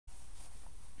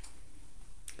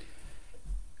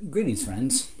Greetings,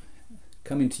 friends.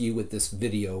 Coming to you with this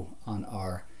video on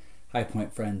our High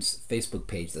Point Friends Facebook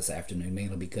page this afternoon,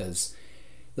 mainly because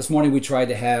this morning we tried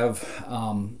to have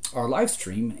our live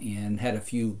stream and had a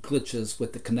few glitches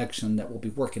with the connection that we'll be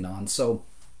working on. So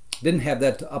didn't have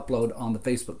that to upload on the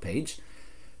Facebook page.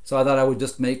 So I thought I would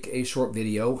just make a short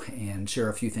video and share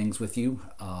a few things with you,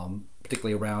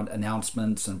 particularly around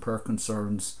announcements and prayer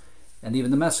concerns and even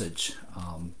the message.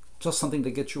 Just something to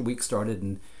get your week started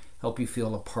and help you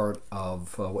feel a part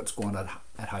of what's going on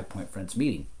at High Point Friends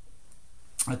meeting.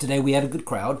 Today we had a good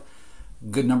crowd,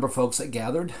 good number of folks that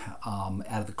gathered out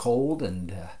of the cold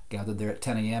and gathered there at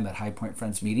 10 a.m. at High Point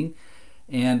Friends meeting.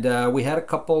 And we had a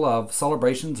couple of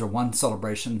celebrations, or one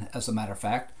celebration as a matter of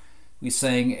fact. We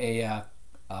sang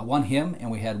one hymn,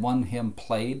 and we had one hymn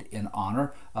played in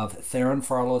honor of Theron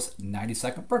Farlow's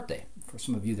 92nd birthday. For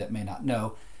some of you that may not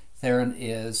know, Theron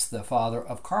is the father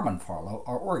of Carmen Farlow,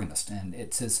 our organist, and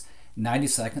it's his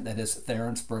 92nd, that is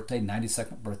Theron's birthday,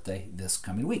 92nd birthday this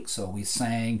coming week. So we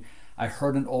sang I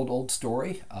Heard an Old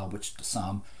Story, which to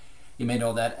some, you may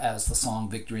know that as the song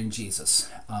Victory in Jesus.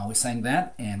 We sang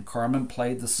that, and Carmen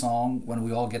played the song When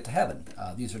We All Get to Heaven.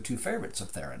 These are two favorites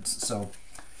of Theron's. So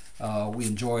we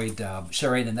enjoyed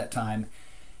sharing in that time,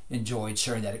 enjoyed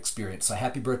sharing that experience. So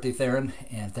happy birthday, Theron,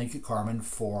 and thank you, Carmen,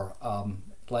 for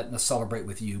letting us celebrate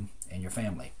with you and your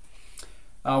family.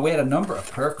 We had a number of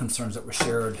prayer concerns that were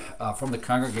shared from the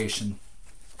congregation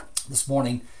this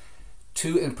morning.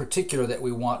 Two in particular that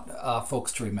we want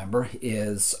folks to remember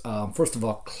is, first of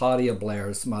all, Claudia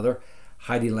Blair's mother,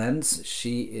 Heidi Lenz.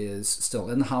 She is still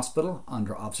in the hospital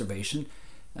under observation.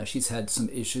 She's had some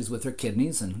issues with her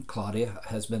kidneys, and Claudia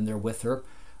has been there with her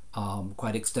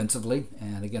quite extensively.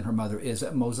 And again, her mother is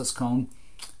at Moses Cone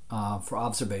for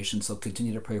observation, so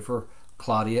continue to pray for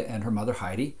Claudia and her mother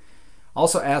Heidi.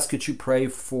 Also ask that you pray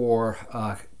for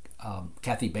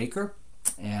Kathy Baker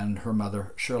and her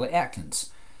mother Shirley Atkins.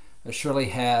 Shirley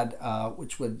had,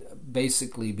 which would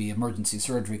basically be emergency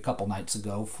surgery a couple nights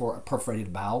ago for a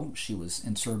perforated bowel. She was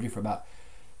in surgery for about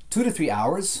 2 to 3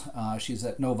 hours. She's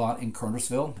at Novant in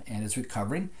Kernersville and is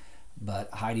recovering.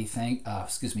 But Kathy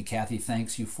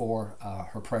thanks you for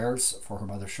her prayers for her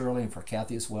mother Shirley and for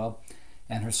Kathy as well,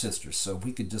 and her sisters. So if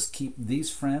we could just keep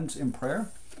these friends in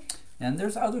prayer. And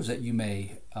there's others that you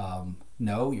may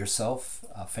know yourself,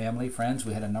 family, friends.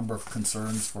 We had a number of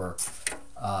concerns for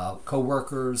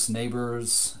co-workers,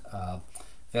 neighbors,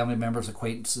 family members,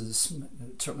 acquaintances.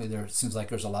 Certainly there seems like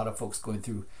there's a lot of folks going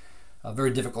through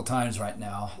very difficult times right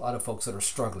now, a lot of folks that are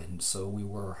struggling. So we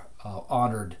were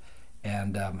honored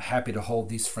and happy to hold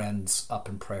these friends up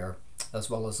in prayer, as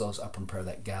well as those up in prayer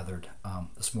that gathered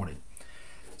this morning.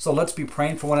 So let's be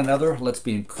praying for one another. Let's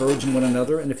be encouraging one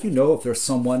another. And if you know if there's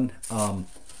someone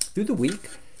through the week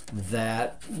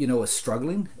that you know is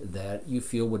struggling, that you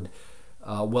feel would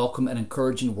welcome an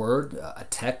encouraging word, a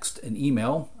text, an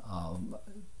email,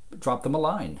 drop them a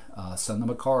line, send them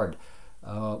a card.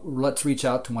 Let's reach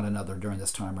out to one another during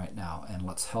this time right now, and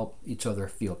let's help each other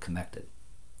feel connected.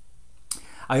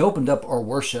 I opened up our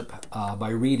worship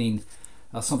by reading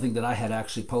something that I had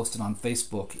actually posted on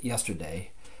Facebook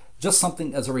yesterday. Just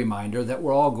something as a reminder that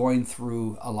we're all going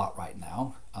through a lot right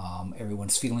now.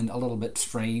 Everyone's feeling a little bit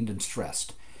strained and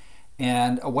stressed.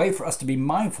 And a way for us to be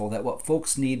mindful that what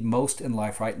folks need most in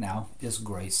life right now is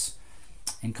grace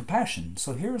and compassion.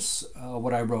 So here's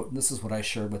what I wrote, and this is what I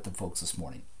shared with the folks this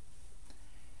morning.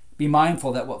 Be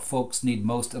mindful that what folks need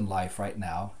most in life right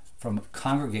now from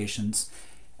congregations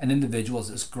and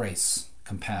individuals is grace,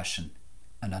 compassion,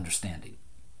 and understanding.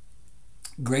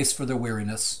 Grace for their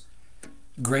weariness,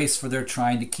 grace for their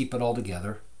trying to keep it all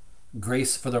together,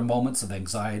 grace for their moments of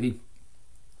anxiety,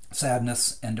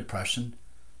 sadness, and depression,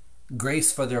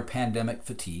 grace for their pandemic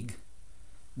fatigue,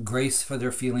 grace for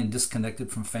their feeling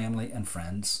disconnected from family and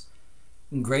friends,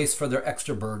 and grace for their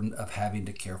extra burden of having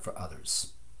to care for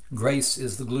others. Grace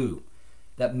is the glue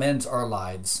that mends our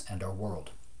lives and our world.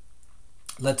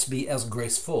 Let's be as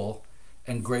graceful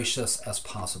and gracious as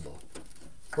possible.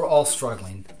 We're all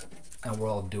struggling, and we're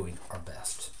all doing our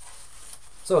best.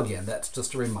 So again, that's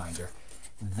just a reminder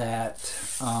that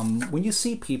when you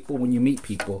see people, when you meet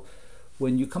people,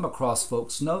 when you come across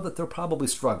folks, know that they're probably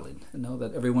struggling. Know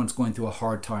that everyone's going through a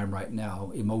hard time right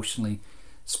now, emotionally,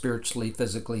 spiritually,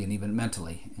 physically, and even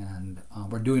mentally. And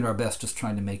we're doing our best just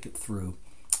trying to make it through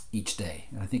each day.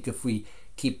 And I think if we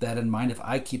keep that in mind, if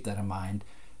I keep that in mind,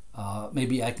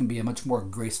 maybe I can be a much more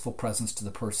graceful presence to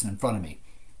the person in front of me,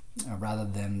 rather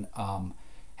than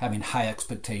having high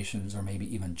expectations or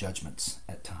maybe even judgments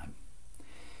at times.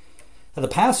 Now, the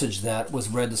passage that was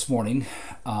read this morning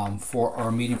for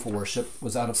our meeting for worship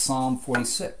was out of Psalm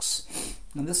 46.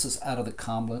 And this is out of the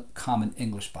Common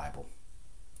English Bible.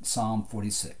 Psalm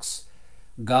 46.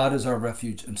 God is our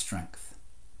refuge and strength,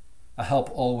 a help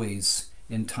always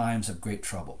in times of great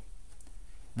trouble.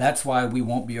 That's why we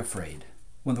won't be afraid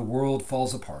when the world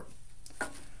falls apart,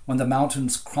 when the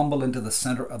mountains crumble into the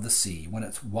center of the sea, when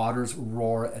its waters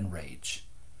roar and rage,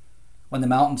 when the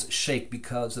mountains shake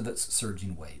because of its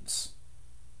surging waves.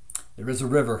 There is a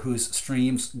river whose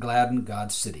streams gladden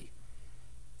God's city,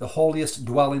 the holiest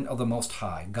dwelling of the Most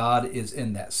High. God is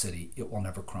in that city. It will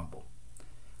never crumble.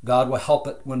 God will help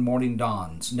it when morning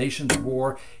dawns. Nations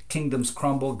war, kingdoms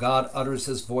crumble. God utters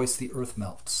his voice, the earth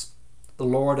melts. The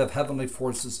Lord of heavenly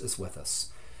forces is with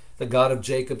us. The God of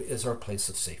Jacob is our place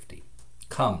of safety.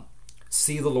 Come,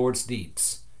 see the Lord's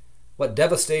deeds, what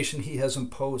devastation he has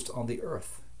imposed on the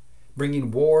earth,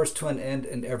 bringing wars to an end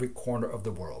in every corner of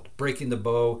the world, breaking the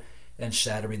bow and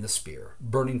shattering the spear,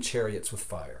 burning chariots with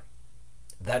fire.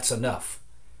 That's enough.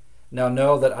 Now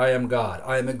know that I am God.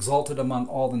 I am exalted among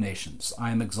all the nations.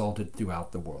 I am exalted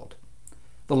throughout the world.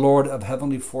 The Lord of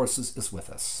heavenly forces is with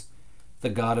us. The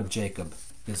God of Jacob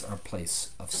is our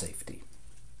place of safety.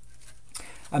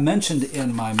 I mentioned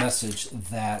in my message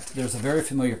that there's a very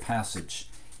familiar passage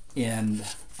in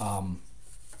Psalm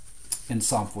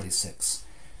 46.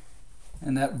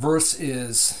 And that verse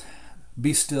is,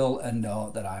 "Be still and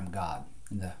know that I am God."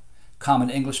 In the Common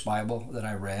English Bible that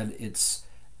I read, it's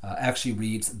actually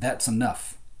reads, "That's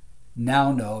enough.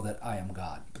 Now know that I am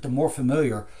God." But the more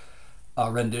familiar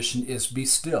rendition is, "Be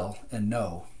still and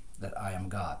know that I am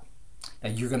God."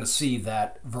 And you're going to see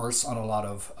that verse on a lot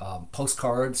of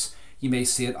postcards. You may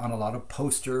see it on a lot of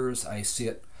posters. I see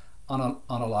it on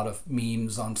a lot of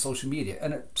memes on social media.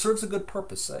 And it serves a good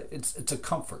purpose. It's a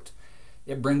comfort.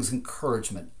 It brings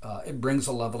encouragement. It brings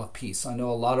a level of peace. I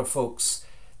know a lot of folks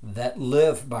that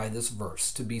live by this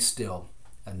verse, to be still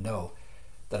and know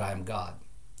that I am God.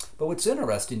 But what's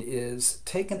interesting is,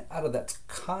 taken out of that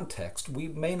context, we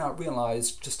may not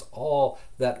realize just all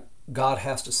that God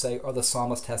has to say or the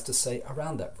psalmist has to say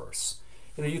around that verse.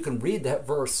 You know, you can read that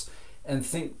verse and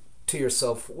think to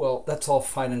yourself, well, that's all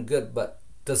fine and good, but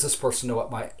does this person know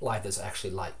what my life is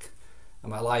actually like?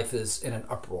 And my life is in an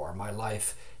uproar. My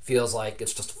life feels like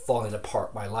it's just falling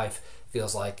apart. My life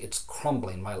feels like it's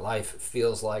crumbling. My life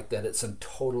feels like that it's in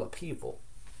total upheaval.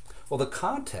 Well, the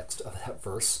context of that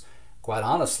verse, quite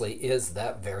honestly, is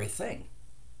that very thing.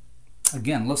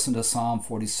 Again, listen to Psalm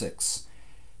 46.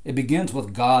 It begins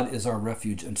with, "God is our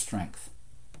refuge and strength,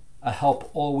 a help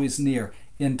always near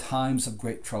in times of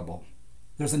great trouble."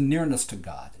 There's a nearness to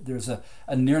God. There's a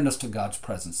nearness to God's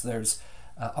presence. There's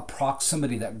a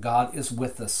proximity that God is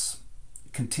with us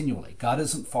continually. God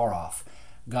isn't far off.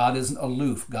 God isn't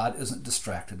aloof. God isn't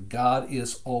distracted. God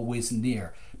is always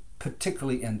near,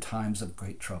 particularly in times of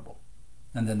great trouble.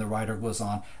 And then the writer goes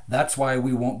on, "That's why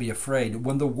we won't be afraid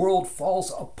when the world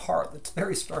falls apart." That's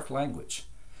very stark language.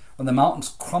 When the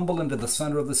mountains crumble into the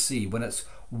center of the sea, when its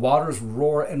waters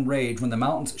roar and rage, when the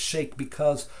mountains shake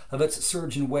because of its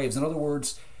surging waves. In other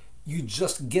words, you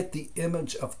just get the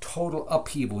image of total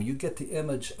upheaval. You get the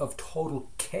image of total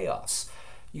chaos.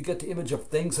 You get the image of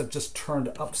things have just turned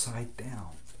upside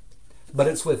down. But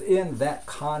it's within that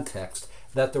context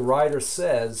that the writer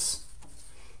says,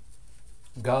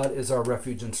 God is our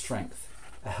refuge and strength,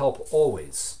 a help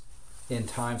always in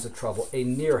times of trouble, a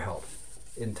near help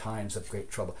in times of great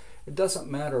trouble. It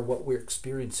doesn't matter what we're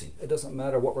experiencing. It doesn't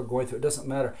matter what we're going through. It doesn't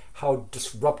matter how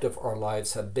disruptive our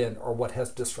lives have been or what has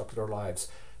disrupted our lives.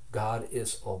 God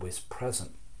is always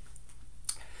present.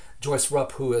 Joyce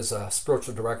Rupp, who is a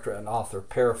spiritual director and author,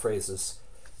 paraphrases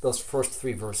those first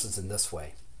 3 verses in this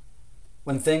way.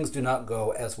 "When things do not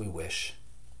go as we wish,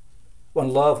 when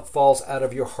love falls out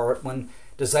of your heart, when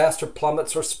disaster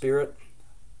plummets our spirit,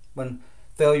 when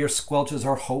failure squelches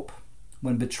our hope,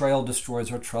 when betrayal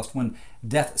destroys our trust, when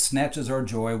death snatches our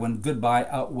joy, when goodbye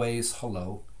outweighs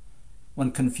hello,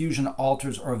 when confusion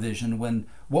alters our vision, when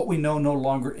what we know no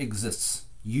longer exists,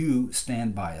 you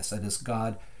stand by us." That is,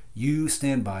 God, you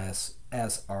stand by us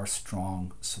as our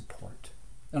strong support.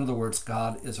 In other words,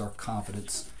 God is our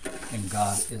confidence and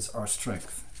God is our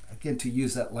strength. Again, to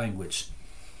use that language,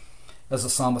 as the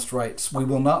psalmist writes, "We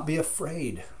will not be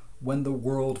afraid when the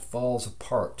world falls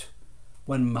apart,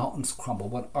 when mountains crumble,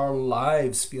 when our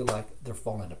lives feel like they're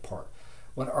falling apart,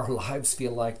 when our lives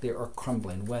feel like they are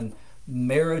crumbling, when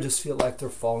marriages feel like they're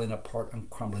falling apart and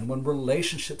crumbling, when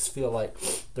relationships feel like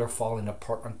they're falling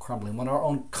apart and crumbling, when our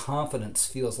own confidence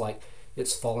feels like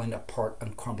it's falling apart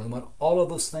and crumbling, when all of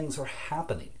those things are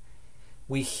happening."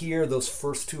 We hear those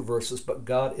first 2 verses, "But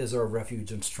God is our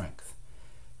refuge and strength,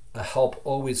 a help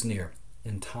always near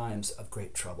in times of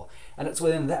great trouble." And it's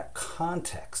within that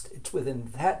context, it's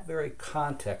within that very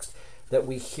context that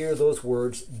we hear those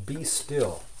words, "Be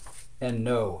still and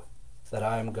know that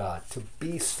I am God. To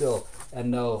be still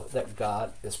and know that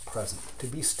God is present. To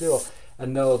be still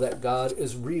and know that God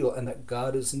is real and that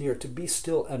God is near. To be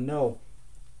still and know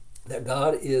that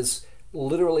God is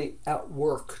literally at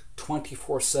work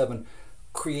 24/7,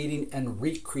 creating and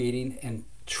recreating and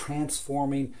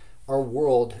transforming our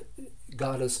world.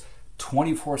 God is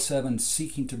 24/7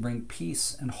 seeking to bring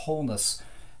peace and wholeness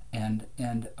and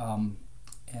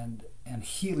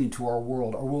healing to our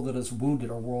world that is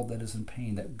wounded, our world that is in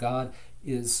pain. That God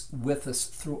is with us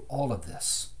through all of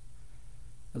this.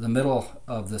 In the middle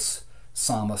of this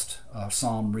psalm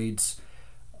reads,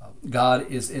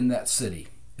 God is in that city.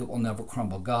 It will never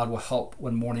crumble. God will help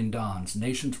when morning dawns.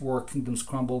 Nations roar, kingdoms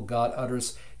crumble. God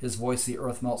utters his voice, the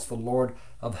earth melts. The Lord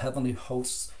of heavenly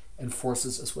hosts and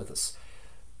forces is with us.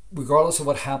 Regardless of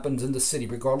what happens in the city,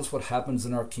 regardless of what happens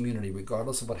in our community,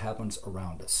 regardless of what happens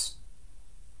around us,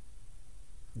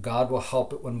 God will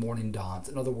help it when morning dawns.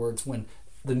 In other words, when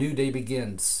the new day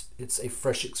begins, it's a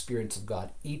fresh experience of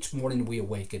God. Each morning we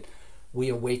awaken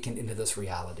into this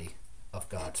reality of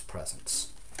God's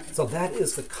presence. So that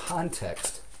is the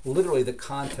context, literally the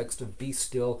context of be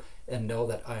still and know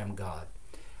that I am God.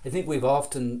 I think we've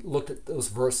often looked at those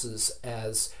verses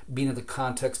as being in the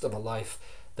context of a life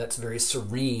that's very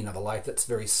serene, of a life that's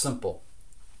very simple,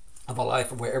 of a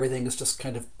life where everything is just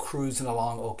kind of cruising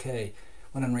along okay,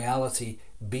 when in reality,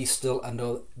 be still and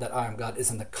know that I am God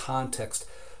is in the context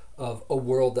of a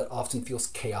world that often feels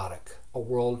chaotic, a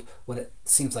world when it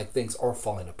seems like things are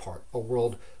falling apart, a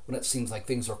world when it seems like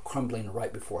things are crumbling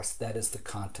right before us. That is the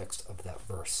context of that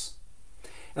verse.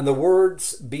 And the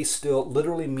words be still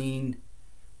literally mean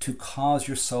to cause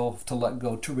yourself to let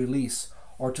go, to release,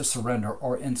 or to surrender,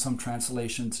 or in some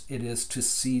translations, it is to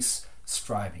cease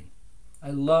striving. I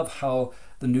love how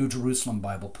the New Jerusalem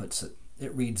Bible puts it.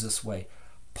 It reads this way: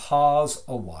 pause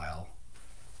a while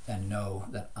and know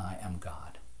that I am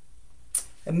God.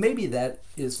 And maybe that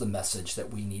is the message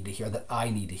that we need to hear, that I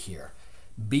need to hear.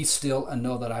 Be still and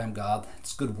know that I am God.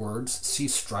 It's good words.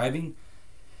 Cease striving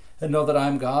and know that I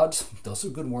am God. Those are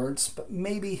good words. But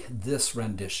maybe this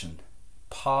rendition: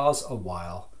 pause a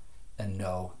while and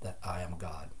know that I am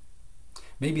God.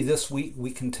 Maybe this week we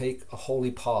can take a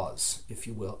holy pause, if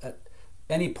you will, at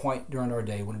any point during our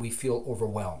day when we feel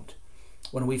overwhelmed,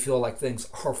 when we feel like things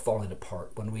are falling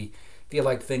apart, when we feel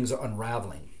like things are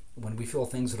unraveling, when we feel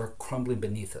things that are crumbling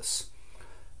beneath us.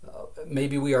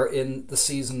 Maybe we are in the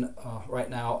season right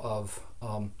now of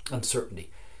uncertainty.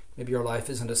 Maybe our life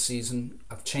is in a season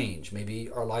of change.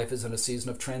 Maybe our life is in a season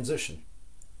of transition.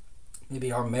 Maybe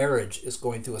our marriage is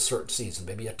going through a certain season,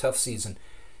 maybe a tough season,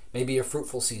 maybe a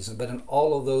fruitful season. But in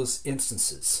all of those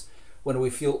instances, when we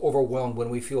feel overwhelmed, when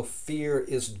we feel fear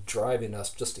is driving us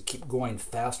just to keep going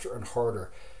faster and harder,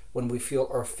 when we feel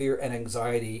our fear and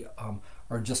anxiety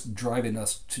are just driving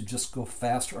us to just go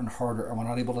faster and harder, and we're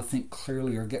not able to think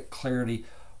clearly or get clarity,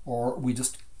 or we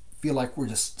just feel like we're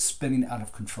just spinning out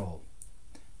of control,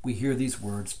 we hear these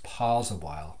words: pause a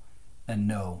while and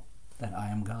know that I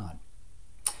am God.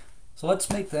 So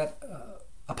let's make that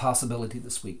a possibility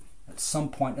this week. At some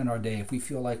point in our day, if we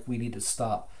feel like we need to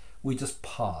stop, we just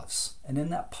pause. And in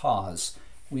that pause,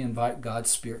 we invite God's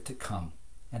Spirit to come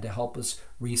and to help us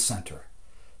recenter,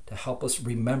 to help us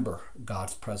remember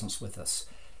God's presence with us,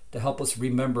 to help us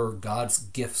remember God's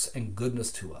gifts and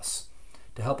goodness to us,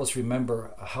 to help us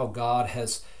remember how God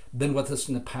has been with us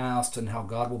in the past and how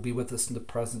God will be with us in the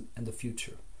present and the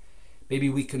future. Maybe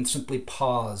we can simply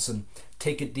pause and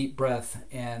take a deep breath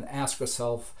and ask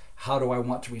ourselves, how do I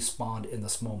want to respond in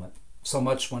this moment? So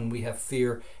much when we have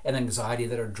fear and anxiety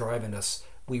that are driving us,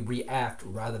 we react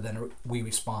rather than we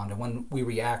respond. And when we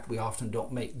react, we often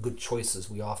don't make good choices.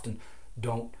 We often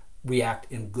don't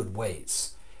react in good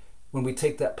ways. When we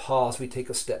take that pause, we take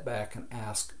a step back and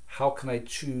ask, how can I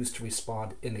choose to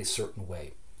respond in a certain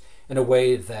way? In a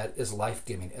way that is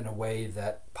life-giving, in a way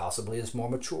that possibly is more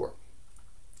mature,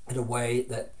 in a way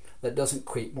that doesn't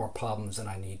create more problems than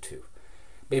I need to.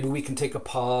 Maybe we can take a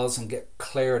pause and get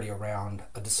clarity around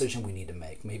a decision we need to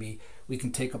make. Maybe we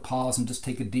can take a pause and just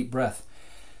take a deep breath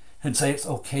and say it's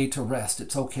okay to rest.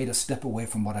 It's okay to step away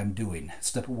from what I'm doing,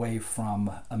 step away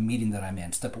from a meeting that I'm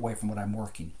in, step away from what I'm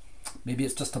working. Maybe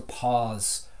it's just a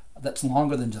pause that's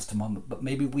longer than just a moment, but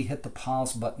maybe we hit the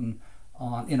pause button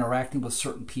on interacting with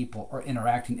certain people or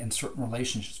interacting in certain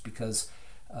relationships because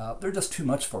they're just too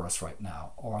much for us right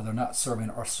now, or they're not serving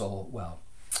our soul well.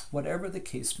 Whatever the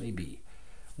case may be,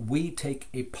 we take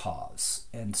a pause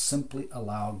and simply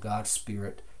allow God's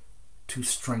Spirit to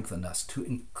strengthen us, to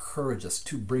encourage us,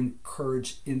 to bring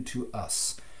courage into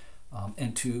us,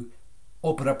 and to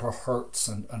open up our hearts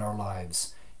and our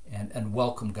lives and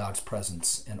welcome God's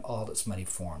presence in all its many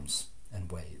forms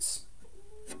and ways.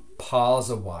 pause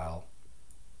a while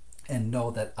and know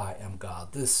that I am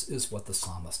God. This is what the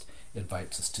psalmist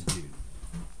invites us to do.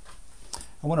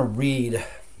 I want to read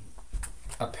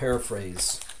a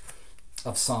paraphrase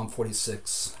of Psalm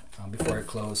 46 before I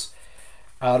close,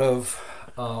 out of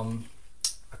a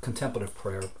contemplative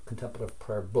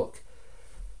prayer book.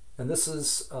 And this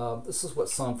is what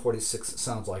Psalm 46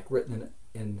 sounds like, written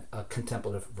in a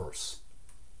contemplative verse.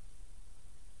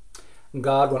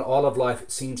 God, when all of life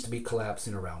seems to be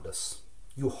collapsing around us,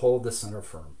 you hold the center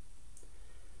firm.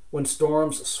 When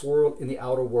storms swirl in the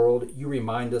outer world, you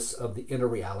remind us of the inner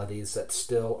realities that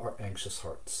still our anxious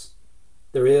hearts.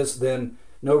 There is, then,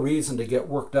 no reason to get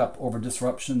worked up over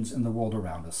disruptions in the world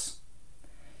around us.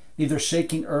 Neither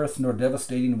shaking earth, nor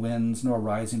devastating winds, nor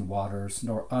rising waters,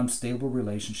 nor unstable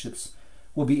relationships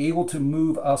will be able to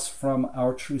move us from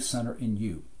our true center in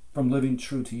you, from living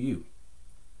true to you.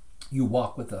 You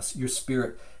walk with us. Your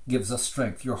spirit gives us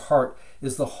strength. Your heart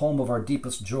is the home of our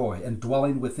deepest joy, and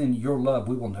dwelling within your love,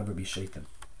 we will never be shaken.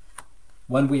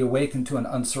 When we awaken to an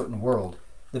uncertain world,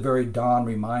 the very dawn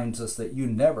reminds us that you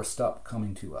never stop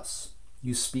coming to us.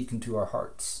 You speak into our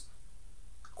hearts.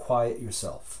 Quiet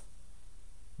yourself.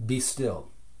 Be still.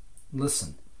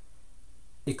 Listen.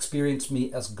 Experience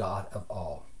me as God of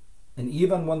all. And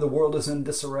even when the world is in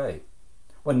disarray,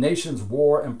 when nations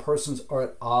war and persons are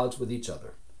at odds with each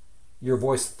other, your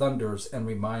voice thunders and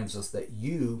reminds us that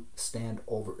you stand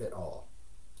over it all.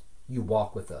 You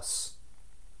walk with us.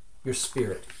 Your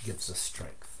spirit gives us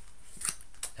strength.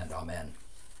 And amen.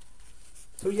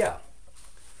 So yeah,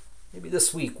 maybe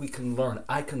this week I can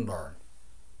learn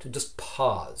to just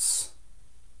pause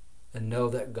and know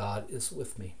that God is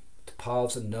with me. To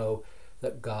pause and know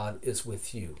that God is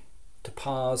with you. To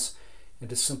pause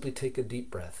and to simply take a deep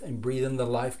breath and breathe in the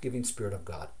life-giving Spirit of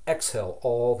God. Exhale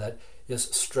all that is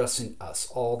stressing us,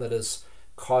 all that is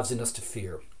causing us to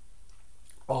fear,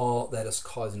 all that is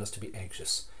causing us to be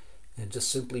anxious, and just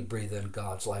simply breathe in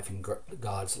God's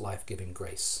life-giving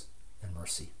grace and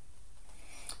mercy.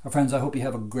 Well, friends, I hope you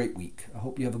have a great week. I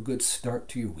hope you have a good start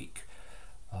to your week.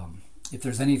 If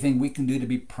there's anything we can do to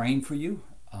be praying for you,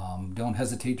 don't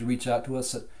hesitate to reach out to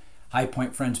us at High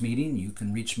Point Friends Meeting. You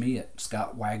can reach me at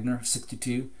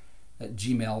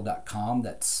scottwagner62@gmail.com.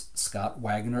 That's Scott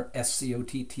Wagner,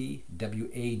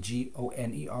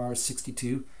 SCOTTWAGONER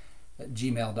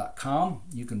 62@gmail.com.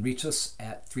 You can reach us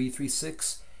at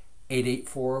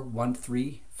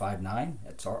 336-884-1359.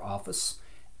 That's our office,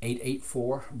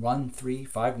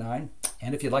 884-1359.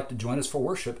 And if you'd like to join us for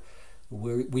worship,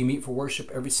 we meet for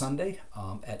worship every Sunday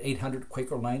at 800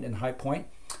 Quaker Lane in High Point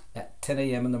at 10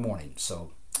 a.m. in the morning.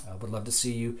 So I would love to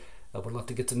see you. I would love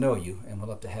to get to know you, and would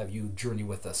love to have you journey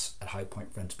with us at High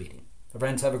Point Friends Meeting.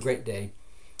 Friends, have a great day.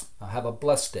 Have a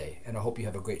blessed day, and I hope you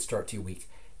have a great start to your week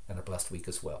and a blessed week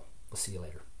as well. We'll see you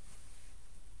later.